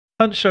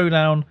Hunt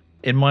Showdown,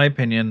 in my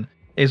opinion,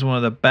 is one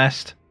of the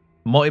best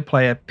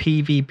multiplayer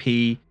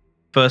PvP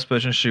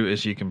first-person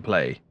shooters you can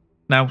play.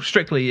 Now,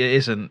 strictly, it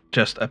isn't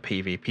just a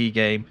PvP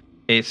game.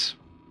 It's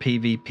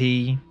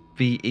PvP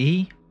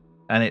VE,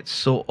 and it's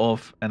sort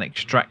of an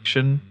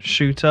extraction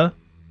shooter,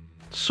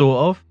 sort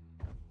of.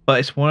 But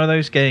it's one of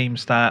those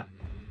games that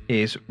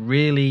is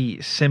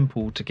really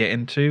simple to get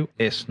into.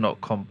 It's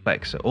not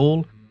complex at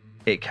all.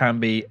 It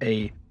can be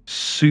a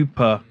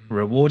super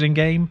rewarding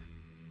game,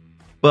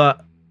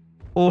 but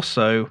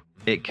also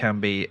it can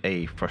be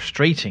a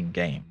frustrating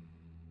game.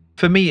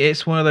 For me,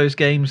 it's one of those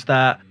games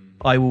that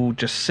I will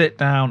just sit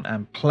down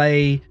and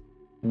play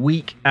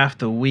week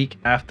after week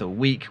after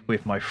week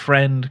with my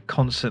friend,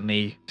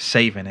 constantly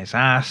saving his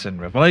ass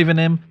and reviving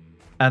him,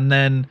 and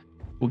then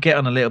we'll get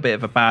on a little bit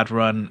of a bad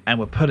run and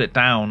we'll put it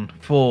down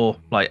for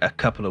like a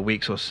couple of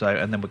weeks or so,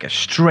 and then we'll get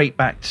straight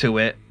back to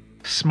it,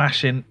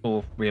 smashing,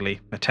 or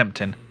really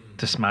attempting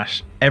to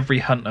smash every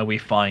hunter we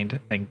find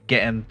and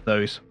getting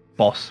those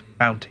boss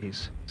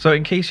bounties. So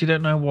in case you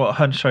don't know what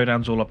Hunt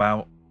Showdown's all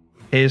about,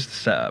 here's the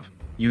setup.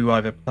 You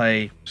either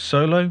play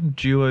solo,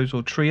 duos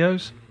or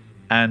trios,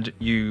 and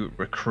you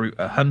recruit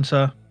a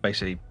hunter,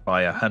 basically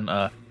buy a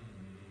hunter,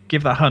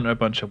 give that hunter a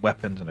bunch of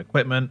weapons and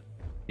equipment.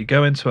 You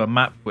go into a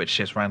map which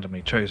is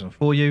randomly chosen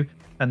for you,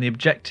 and the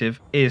objective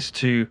is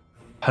to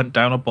hunt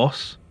down a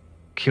boss,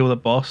 kill the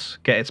boss,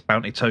 get its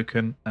bounty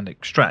token, and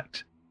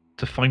extract.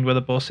 To find where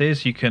the boss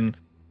is, you can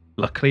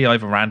luckily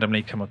either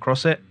randomly come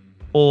across it,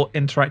 or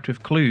interact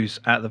with clues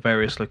at the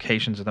various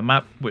locations of the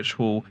map, which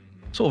will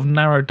sort of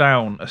narrow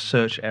down a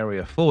search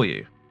area for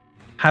you.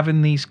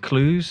 Having these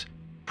clues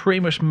pretty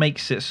much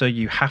makes it so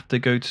you have to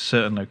go to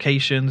certain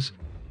locations,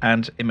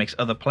 and it makes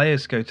other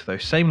players go to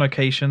those same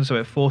locations, so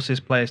it forces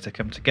players to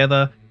come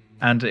together,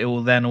 and it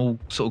will then all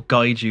sort of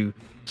guide you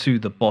to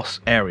the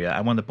boss area.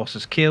 And when the boss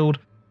is killed,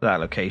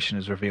 that location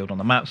is revealed on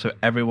the map, so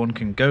everyone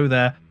can go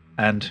there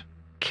and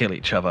kill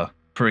each other,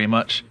 pretty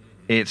much.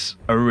 It's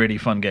a really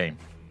fun game.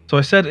 So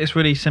I said it's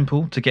really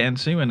simple to get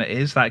into, and it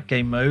is. That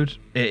game mode,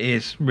 it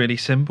is really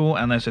simple,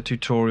 and there's a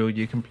tutorial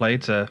you can play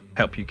to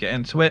help you get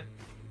into it.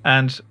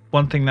 And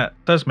one thing that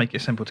does make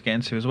it simple to get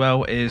into as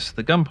well is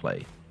the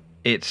gunplay.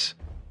 It's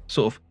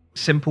sort of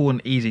simple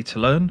and easy to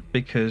learn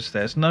because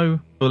there's no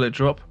bullet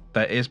drop,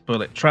 there is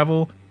bullet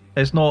travel,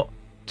 there's not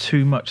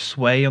too much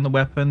sway on the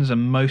weapons,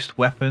 and most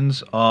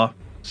weapons are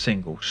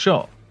single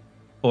shot,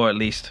 or at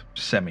least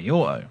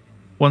semi-auto.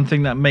 One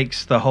thing that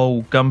makes the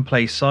whole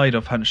gunplay side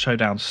of Hunt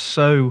Showdown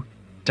so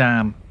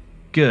damn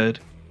good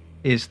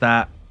is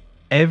that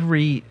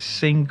every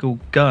single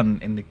gun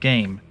in the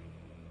game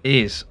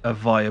is a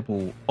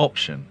viable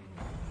option,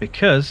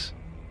 because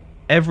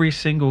every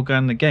single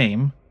gun in the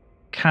game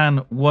can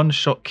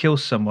one-shot kill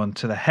someone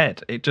to the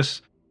head. It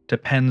just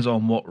depends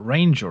on what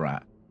range you're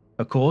at.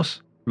 Of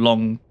course,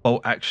 long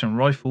bolt-action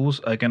rifles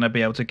are going to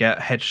be able to get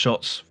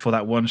headshots for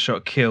that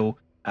one-shot kill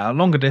at a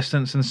longer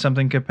distance than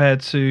something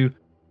compared to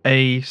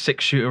a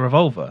six-shooter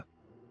revolver.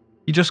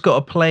 You just got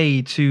to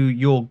play to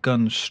your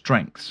gun's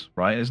strengths,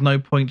 right? There's no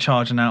point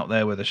charging out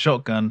there with a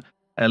shotgun.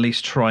 At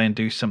least try and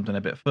do something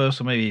a bit first,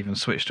 or maybe even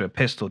switch to a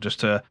pistol just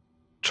to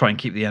try and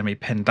keep the enemy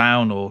pinned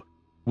down or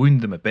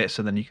wound them a bit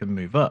so then you can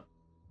move up.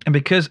 And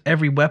because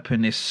every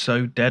weapon is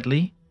so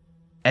deadly,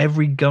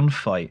 every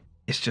gunfight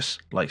is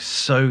just like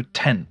so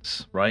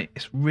tense, right?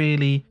 It's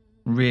really,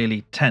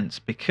 really tense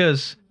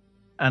because,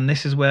 and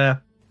this is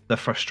where the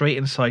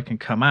frustrating side can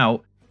come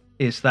out,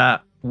 is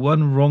that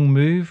one wrong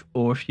move,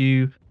 or if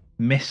you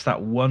miss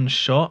that one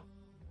shot,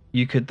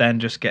 you could then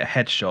just get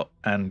headshot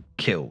and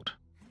killed.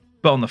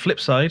 But on the flip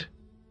side,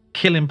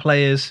 killing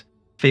players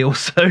feels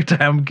so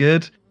damn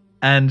good,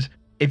 and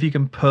if you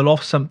can pull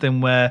off something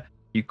where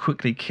you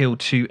quickly kill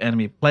two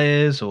enemy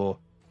players or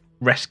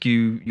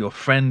rescue your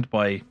friend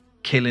by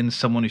killing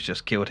someone who's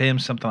just killed him,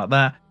 something like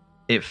that,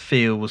 it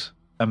feels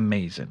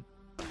amazing.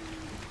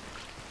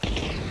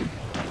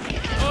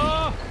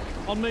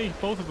 On me,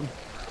 both of them.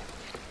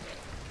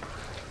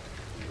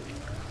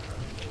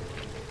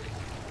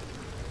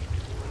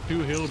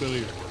 Two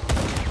hillbillies.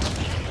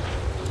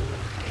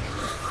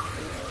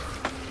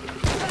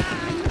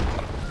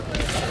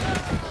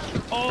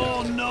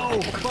 Oh no!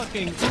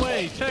 Fucking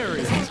way,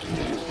 Terry!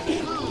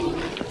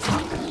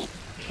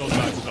 Don't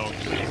die to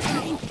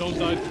dogs. Don't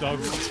die to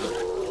dogs.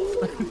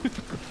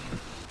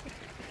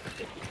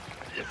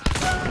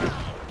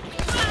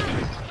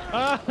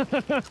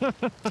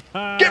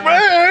 Get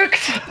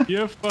wrecked!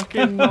 You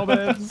fucking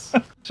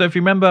knobheads. So if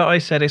you remember, I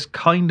said it's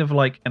kind of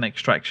like an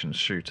extraction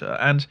shooter,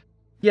 and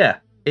yeah,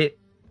 it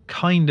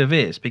kind of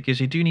is, because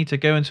you do need to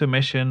go into a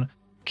mission,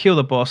 kill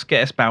the boss,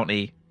 get its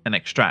bounty, and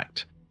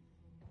extract.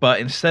 But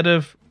instead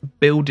of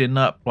building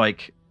up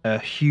like a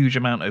huge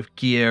amount of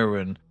gear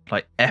and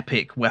like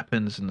epic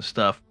weapons and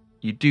stuff,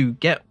 you do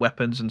get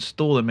weapons and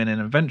store them in an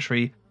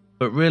inventory,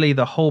 but really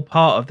the whole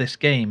part of this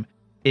game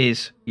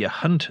is your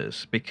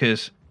hunters,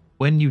 because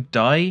when you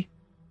die,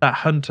 that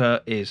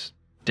hunter is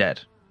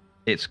dead.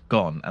 It's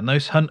gone, and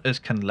those hunters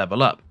can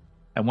level up.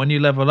 And when you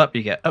level up,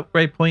 you get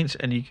upgrade points,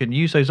 and you can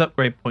use those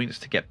upgrade points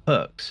to get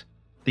perks.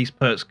 These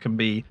perks can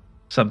be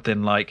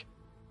something like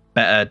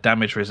better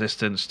damage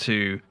resistance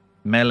to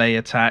melee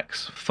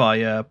attacks,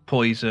 fire,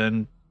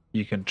 poison.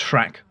 You can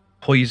track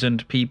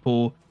poisoned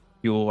people.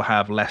 You'll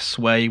have less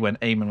sway when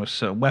aiming with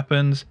certain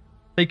weapons.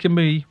 They can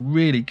be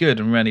really good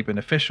and really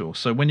beneficial.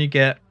 So when you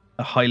get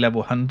a high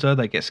level hunter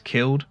that gets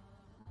killed,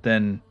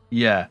 then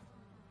yeah,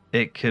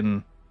 it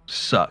can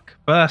suck.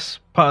 But that's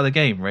part of the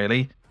game,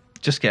 really.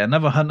 Just get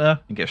another hunter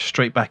and get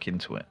straight back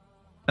into it.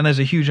 And there's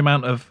a huge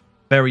amount of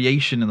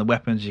variation in the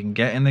weapons you can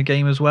get in the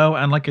game as well.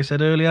 And like I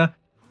said earlier,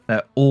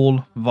 they're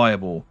all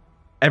viable.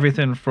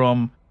 Everything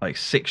from like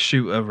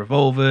 6-shooter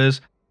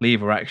revolvers,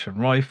 lever action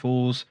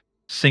rifles,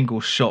 single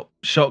shot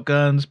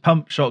shotguns,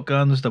 pump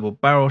shotguns, double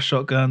barrel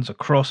shotguns, a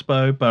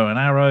crossbow, bow and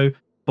arrow,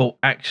 bolt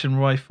action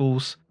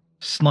rifles,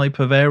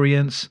 sniper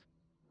variants.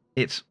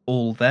 It's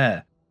all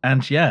there.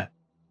 And yeah,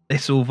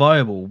 it's all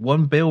viable.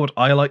 One build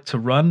I like to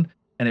run,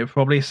 and it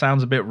probably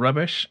sounds a bit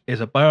rubbish, is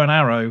a bow and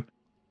arrow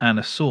and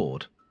a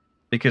sword.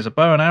 Because a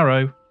bow and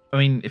arrow, I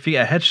mean, if you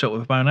get a headshot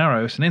with a bow and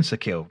arrow, it's an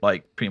insta-kill,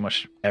 like pretty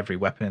much every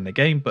weapon in the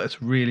game, but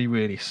it's really,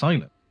 really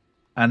silent.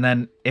 And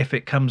then if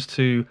it comes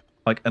to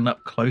like an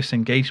up-close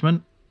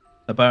engagement,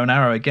 a bow and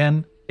arrow,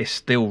 again, is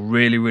still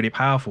really, really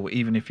powerful,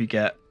 even if you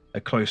get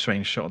a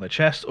close-range shot on the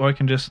chest, or I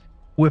can just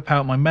whip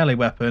out my melee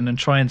weapon and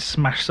try and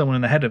smash someone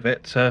in the head of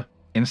it to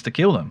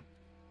insta-kill them.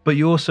 But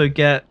you also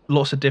get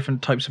lots of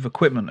different types of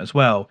equipment as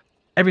well.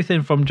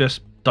 Everything from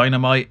just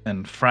dynamite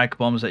and frag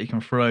bombs that you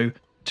can throw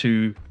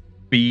to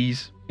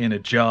bees in a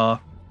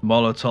jar,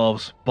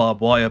 molotovs,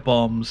 barbed wire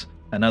bombs,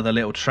 and other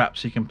little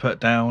traps you can put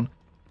down.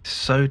 It's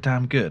so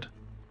damn good.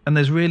 And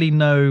there's really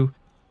no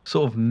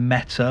sort of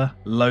meta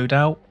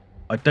loadout.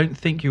 I don't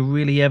think you'll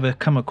really ever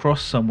come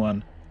across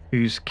someone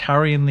who's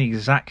carrying the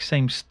exact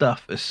same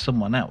stuff as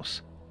someone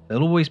else.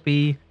 There'll always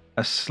be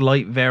a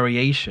slight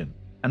variation,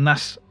 and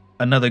that's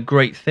another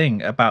great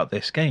thing about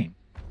this game.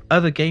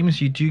 Other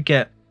games you do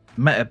get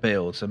meta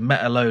builds and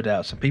meta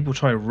loadouts, and people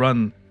try to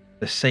run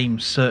the same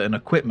certain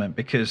equipment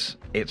because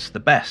it's the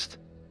best.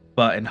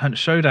 But in Hunt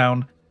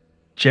Showdown,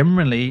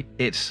 generally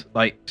it's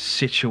like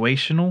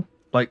situational,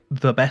 like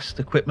the best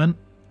equipment.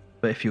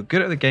 But if you're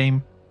good at the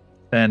game,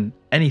 then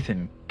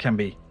anything can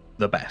be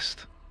the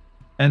best.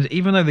 And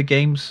even though the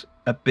game's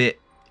a bit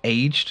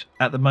aged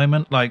at the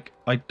moment, like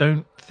I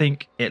don't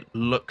think it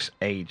looks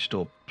aged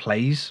or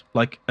plays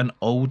like an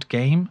old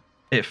game.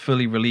 It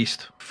fully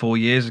released 4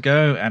 years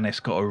ago, and it's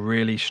got a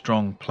really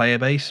strong player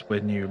base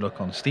when you look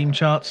on Steam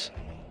charts.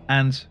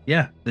 And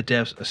yeah, the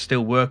devs are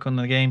still working on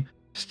the game,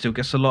 still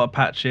gets a lot of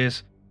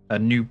patches. A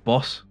new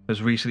boss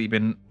has recently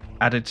been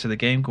added to the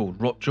game called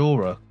Rotjaw,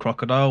 or a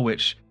crocodile,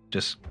 which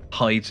just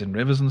hides in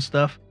rivers and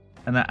stuff.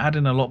 And they're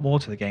adding a lot more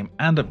to the game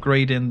and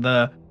upgrading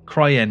the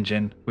Cry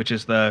engine, which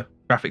is the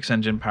graphics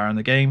engine powering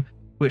the game,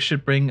 which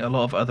should bring a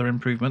lot of other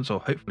improvements, or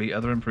hopefully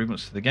other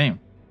improvements to the game.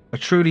 I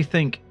truly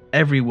think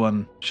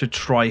everyone should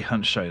try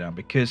Hunt Showdown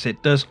because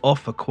it does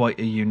offer quite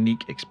a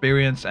unique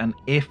experience, and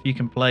if you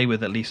can play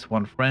with at least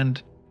one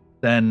friend,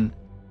 then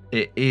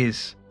it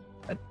is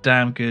a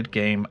damn good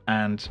game,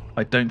 and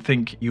I don't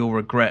think you'll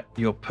regret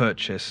your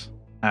purchase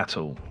at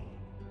all.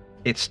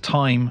 It's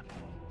time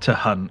to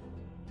hunt.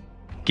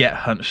 Get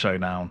Hunt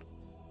Showdown.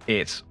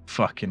 It's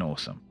fucking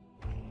awesome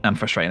and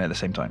frustrating at the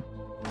same time.